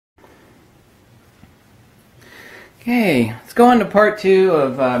Okay, let's go on to part two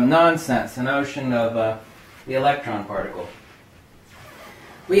of nonsense, the notion of the electron particle.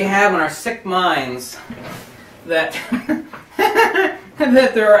 We have in our sick minds that,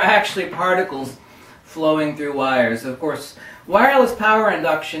 that there are actually particles flowing through wires. Of course, wireless power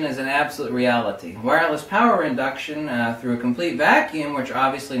induction is an absolute reality. Wireless power induction through a complete vacuum, which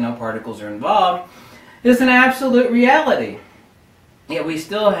obviously no particles are involved, is an absolute reality. Yet we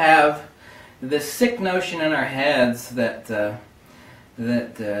still have this sick notion in our heads that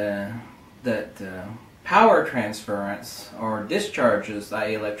power transference or discharges,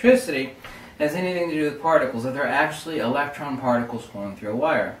 i.e. electricity, has anything to do with particles, that they're actually electron particles flowing through a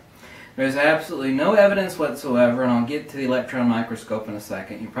wire. There's absolutely no evidence whatsoever, and I'll get to the electron microscope in a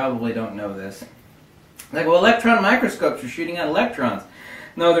second. You probably don't know this. Like, well, electron microscopes are shooting out electrons.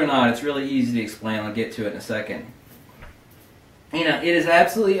 No, they're not. It's really easy to explain. I'll get to it in a second. You know, it is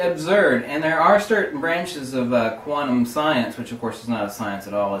absolutely absurd, and there are certain branches of quantum science, which of course is not a science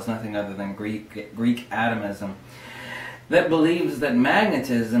at all, it's nothing other than Greek atomism, that believes that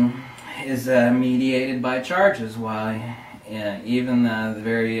magnetism is mediated by charges. Why, even the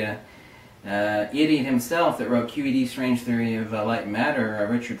very idiot himself that wrote QED's Strange Theory of Light and Matter,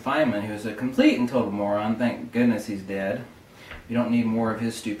 Richard Feynman, who's a complete and total moron, thank goodness he's dead. We don't need more of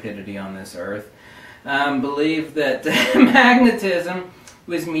his stupidity on this earth. Believed that magnetism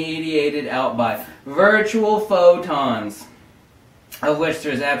was mediated out by virtual photons, of which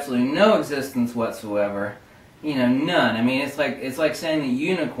there's absolutely no existence whatsoever. You know, none. I mean, it's like saying that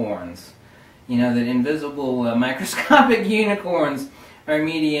unicorns, you know, that invisible microscopic unicorns are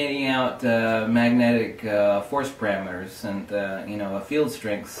mediating out magnetic force parameters and you know, field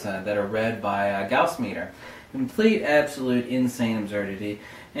strengths that are read by a Gauss meter. Complete, absolute, insane absurdity.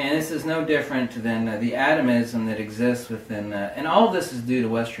 And this is no different than the atomism that exists within, and all of this is due to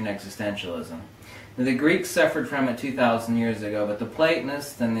Western existentialism. Now, the Greeks suffered from it 2,000 years ago, but the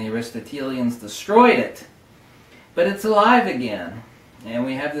Platonists and the Aristotelians destroyed it. But it's alive again. And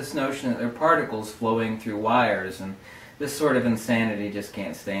we have this notion that there are particles flowing through wires, and this sort of insanity just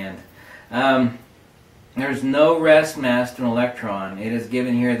can't stand. There's no rest mass to an electron. It is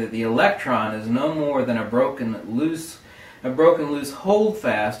given here that the electron is no more than a broken loose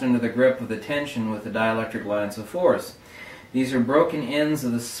holdfast under the grip of the tension with the dielectric lines of force. These are broken ends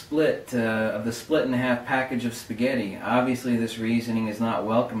of the split in half package of spaghetti. Obviously, this reasoning is not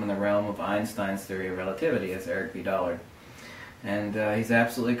welcome in the realm of Einstein's theory of relativity, as Eric B. Dollard. And he's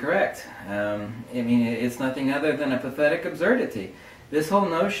absolutely correct. I mean, it's nothing other than a pathetic absurdity. This whole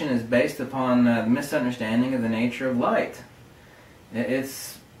notion is based upon the misunderstanding of the nature of light.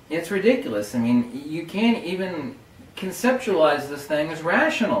 It's ridiculous. I mean, you can't even conceptualize this thing as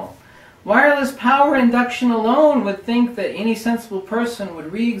rational. Wireless power induction alone would think that any sensible person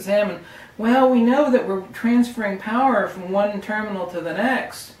would re-examine, well, we know that we're transferring power from one terminal to the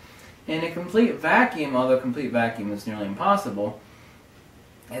next in a complete vacuum, although complete vacuum is nearly impossible,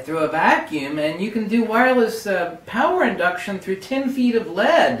 through a vacuum, and you can do wireless power induction through 10 feet of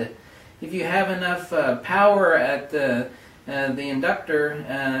lead if you have enough power at the inductor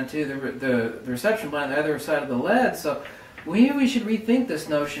to the reception point on the other side of the lead. So we should rethink this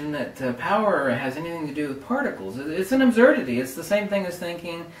notion that power has anything to do with particles. It's an absurdity. It's the same thing as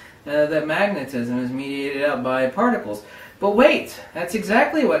thinking that magnetism is mediated out by particles. But wait, that's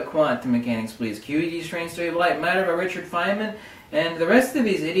exactly what quantum mechanics believes. QED's Strange Theory of Light and Matter by Richard Feynman, and the rest of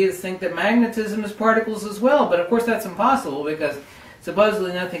these idiots think that magnetism is particles as well. But of course that's impossible, because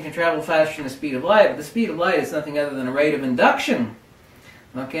supposedly nothing can travel faster than the speed of light, but the speed of light is nothing other than a rate of induction.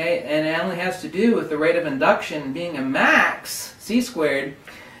 Okay, and it only has to do with the rate of induction being a max, c squared,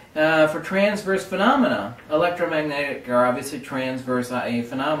 for transverse phenomena. Electromagnetic are obviously transverse, i.e.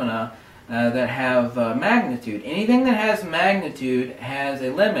 phenomena that have magnitude. Anything that has magnitude has a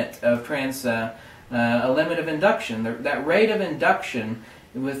limit of induction. That rate of induction,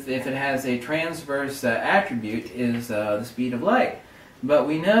 if it has a transverse attribute, is the speed of light. But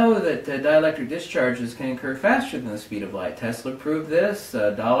we know that dielectric discharges can occur faster than the speed of light. Tesla proved this,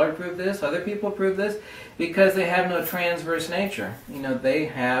 Dollard proved this, other people proved this, because they have no transverse nature. You know, they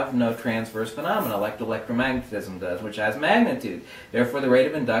have no transverse phenomena like electromagnetism does, which has magnitude. Therefore, the rate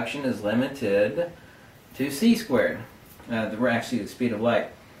of induction is limited to c squared, actually the speed of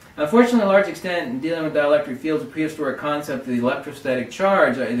light. Unfortunately, to a large extent, in dealing with dielectric fields, the prehistoric concept of the electrostatic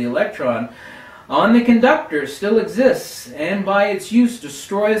charge, the electron, on the conductor still exists, and by its use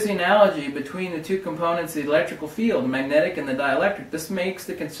destroys the analogy between the two components of the electrical field, the magnetic and the dielectric. This makes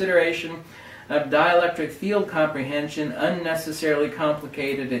the consideration of dielectric field comprehension unnecessarily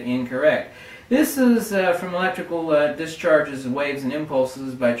complicated and incorrect. This is from Electrical Discharges, Waves, and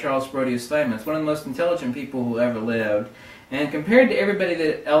Impulses by Charles Brodius Steinmetz, one of the most intelligent people who ever lived. And compared to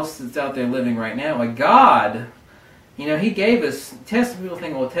everybody else that's out there living right now, a god, you know, he gave us, people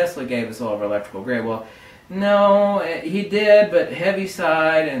think, well, Tesla gave us all of our electrical grid. Well, no, he did, but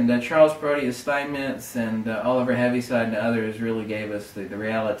Heaviside and Charles Brodius Steinmetz and Oliver Heaviside and others really gave us the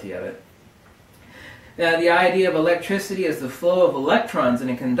reality of it. The idea of electricity as the flow of electrons in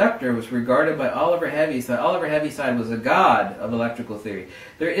a conductor was regarded by Oliver Heaviside. Oliver Heaviside was a god of electrical theory.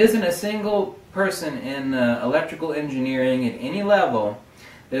 There isn't a single person in electrical engineering at any level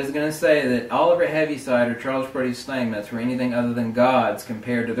that is going to say that Oliver Heaviside or Charles Brodius Steinmetz were anything other than gods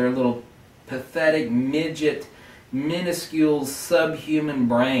compared to their little pathetic, midget, minuscule, subhuman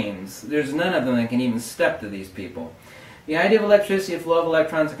brains. There's none of them that can even step to these people. The idea of electricity, a flow of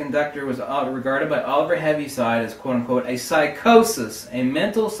electrons in a conductor, was regarded by Oliver Heaviside as, quote-unquote, a psychosis, a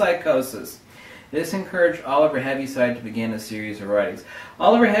mental psychosis. This encouraged Oliver Heaviside to begin a series of writings.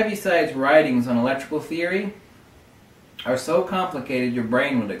 Oliver Heaviside's writings on electrical theory are so complicated your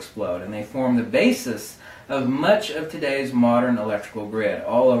brain would explode, and they form the basis of much of today's modern electrical grid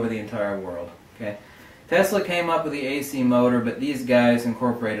all over the entire world. Okay? Tesla came up with the AC motor, but these guys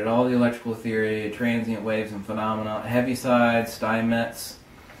incorporated all the electrical theory, transient waves and phenomena, Heaviside, Steinmetz.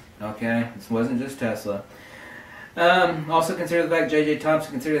 Okay, this wasn't just Tesla. Also consider the fact J.J.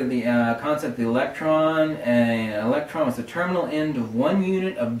 Thomson considered the concept of the electron. An electron was the terminal end of one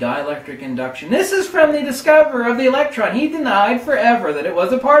unit of dielectric induction. This is from the discoverer of the electron. He denied forever that it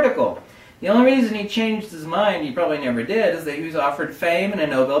was a particle. The only reason he changed his mind, he probably never did, is that he was offered fame and a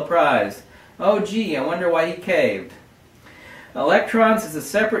Nobel Prize. Oh gee, I wonder why he caved. Electrons as a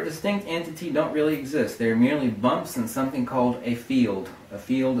separate, distinct entity don't really exist. They are merely bumps in something called a field. A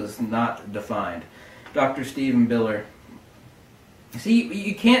field is not defined. Dr. Stephen Biller. See,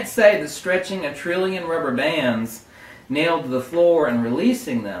 you can't say that stretching 1 trillion rubber bands nailed to the floor and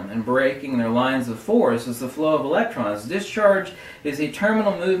releasing them and breaking their lines of force is the flow of electrons. Discharge is a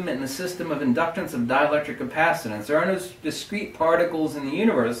terminal movement in the system of inductance of dielectric capacitance. There are no discrete particles in the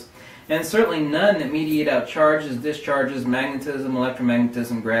universe, and certainly none that mediate out charges, discharges, magnetism,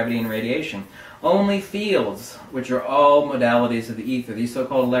 electromagnetism, gravity, and radiation. Only fields, which are all modalities of the ether. These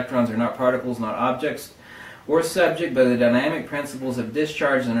so-called electrons are not particles, not objects, or subject by the dynamic principles of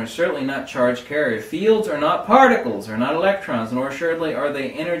discharge, and are certainly not charge carrier. Fields are not particles, are not electrons, nor assuredly are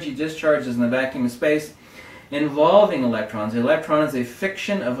they energy discharges in the vacuum of space involving electrons. The electron is a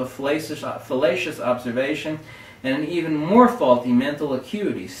fiction of a fallacious observation, and an even more faulty mental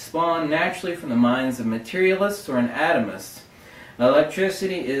acuity, spawned naturally from the minds of materialists or an atomists.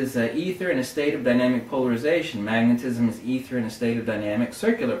 Electricity is ether in a state of dynamic polarization. Magnetism is ether in a state of dynamic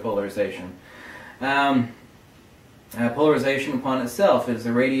circular polarization. Polarization upon itself is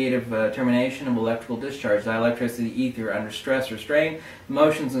the radiative termination of electrical discharge. Dielectricity, ether, under stress or strain.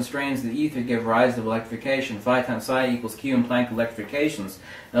 Motions and strains of the ether give rise to electrification. Phi times psi equals Q in Planck electrifications.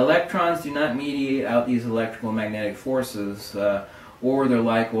 Electrons do not mediate out these electrical magnetic forces, or they're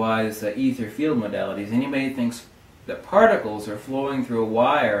likewise ether field modalities. Anybody who thinks that particles are flowing through a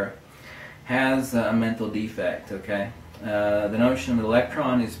wire has a mental defect, okay? The notion of an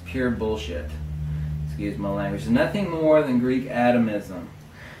electron is pure bullshit. Excuse my language. It's nothing more than Greek atomism.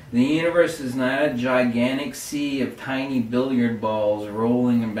 The universe is not a gigantic sea of tiny billiard balls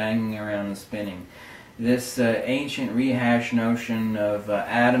rolling and banging around and spinning. This ancient rehash notion of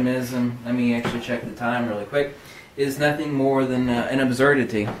atomism, let me actually check the time really quick, is nothing more than an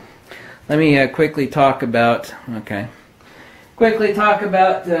absurdity. Let me quickly talk about, the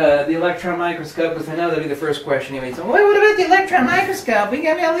electron microscope, because I know that'll be the first question you may say. What about the electron microscope? We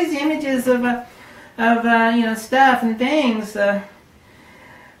got all these images of stuff and things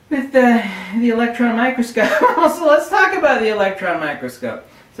with the electron microscope. So let's talk about the electron microscope.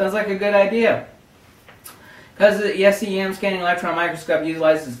 Sounds like a good idea. Because the T.E.M scanning electron microscope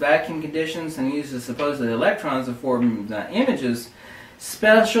utilizes vacuum conditions and uses supposedly electrons to form images,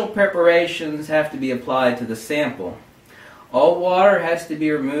 special preparations have to be applied to the sample. All water has to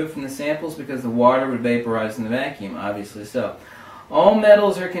be removed from the samples because the water would vaporize in the vacuum, obviously so. All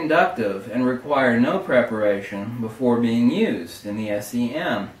metals are conductive and require no preparation before being used in the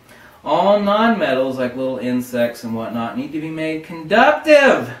T.E.M. All nonmetals, like little insects and whatnot, need to be made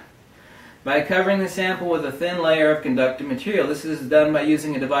conductive by covering the sample with a thin layer of conductive material. This is done by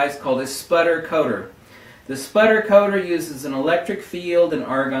using a device called a Sputter Coder. The Sputter Coder uses an electric field and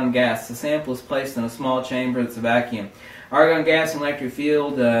argon gas. The sample is placed in a small chamber that's a vacuum. Argon gas and electric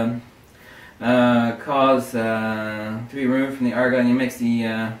field cause to be removed from the argon. It makes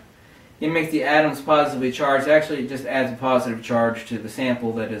the it makes the atoms positively charged. Actually, it just adds a positive charge to the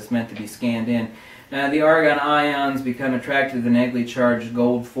sample that is meant to be scanned in. The argon ions become attracted to the negatively charged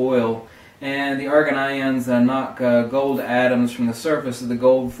gold foil, and the argon ions knock gold atoms from the surface of the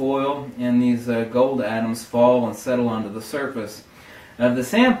gold foil, and these gold atoms fall and settle onto the surface of the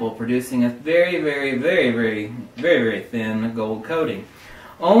sample, producing a very thin gold coating.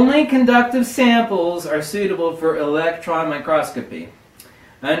 Only conductive samples are suitable for electron microscopy.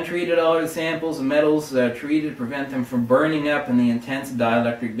 Untreated altered samples of metals treated prevent them from burning up in the intense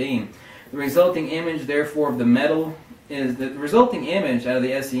dielectric beam. The resulting image, therefore, of the metal is the resulting image out of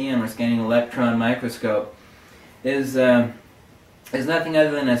the SEM, or scanning electron microscope, is nothing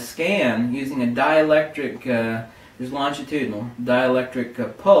other than a scan using a dielectric, there's longitudinal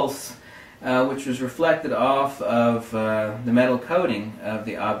dielectric pulse, which was reflected off of the metal coating of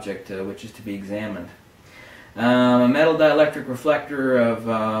the object which is to be examined. A metal dielectric reflector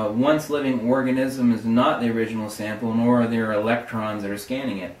of once living organism is not the original sample, nor are there electrons that are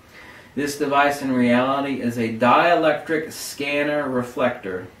scanning it. This device in reality is a dielectric scanner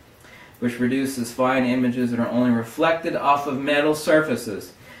reflector, which produces fine images that are only reflected off of metal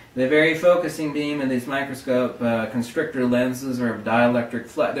surfaces. The very focusing beam of these microscope constrictor lenses are of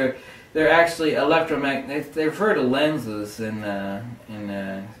dielectric they're actually electromagnetic. They refer to lenses in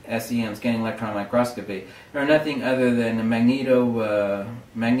SEM, scanning electron microscopy. They're nothing other than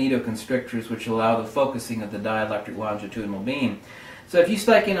magnetoconstrictors, which allow the focusing of the dielectric longitudinal beam. So if you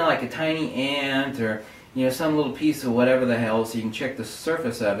stick in like a tiny ant, or some little piece of whatever the hell, so you can check the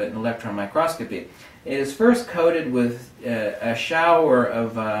surface of it in electron microscopy, it is first coated with a shower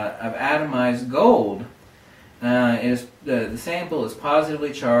of atomized gold. The sample is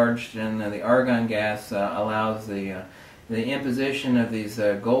positively charged, and the argon gas allows the imposition of these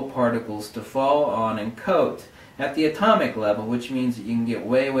gold particles to fall on and coat at the atomic level, which means that you can get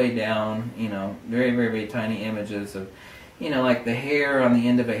way down, very tiny images of, like the hair on the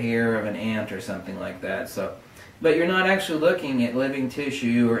end of a hair of an ant or something like that. So, but you're not actually looking at living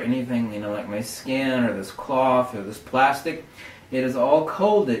tissue or anything, like my skin or this cloth or this plastic. It is all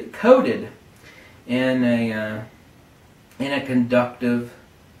coated in a conductive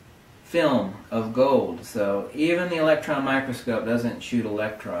film of gold. So even the electron microscope doesn't shoot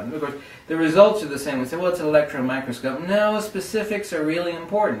electrons. Of course, the results are the same. We say, well, it's an electron microscope. No, specifics are really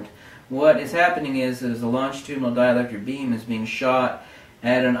important. What is happening is the longitudinal dielectric beam is being shot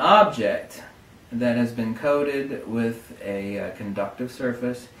at an object that has been coated with a conductive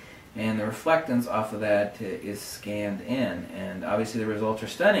surface, and the reflectance off of that is scanned in. And obviously the results are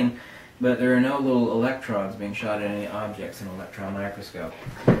stunning, but there are no little electrons being shot at any objects in an electron microscope.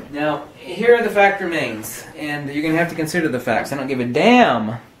 Now, here the fact remains, and you're going to have to consider the facts. I don't give a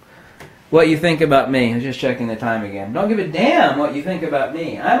damn what you think about me. I'm just checking the time again. Don't give a damn what you think about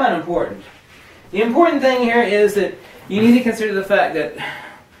me. I'm unimportant. The important thing here is that you need to consider the fact that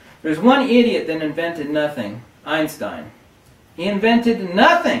there's one idiot that invented nothing, Einstein. He invented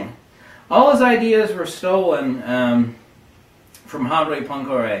nothing. All his ideas were stolen from Henri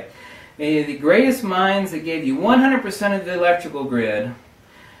Poincaré. The greatest minds that gave you 100% of the electrical grid,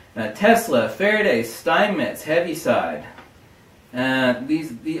 Tesla, Faraday, Steinmetz, Heaviside,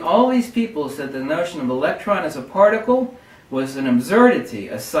 all these people said the notion of electron as a particle was an absurdity,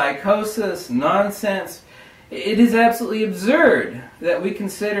 a psychosis, nonsense. It is absolutely absurd that we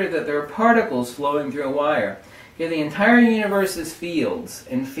consider that there are particles flowing through a wire. Okay, the entire universe is fields,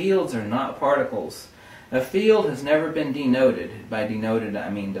 and fields are not particles. A field has never been denoted. By denoted, I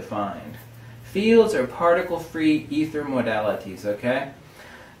mean defined. Fields are particle-free ether modalities, okay?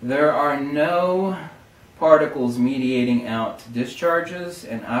 There are no particles mediating out discharges,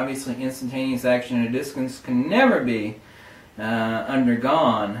 and obviously instantaneous action at a distance can never be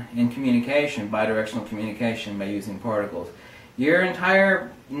undergone in communication, bidirectional communication, by using particles. Your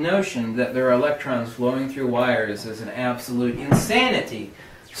entire notion that there are electrons flowing through wires is an absolute insanity,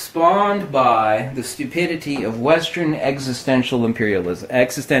 spawned by the stupidity of Western existential imperialism,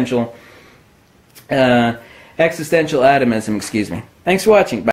 existential atomism, excuse me. Thanks for watching. Bye.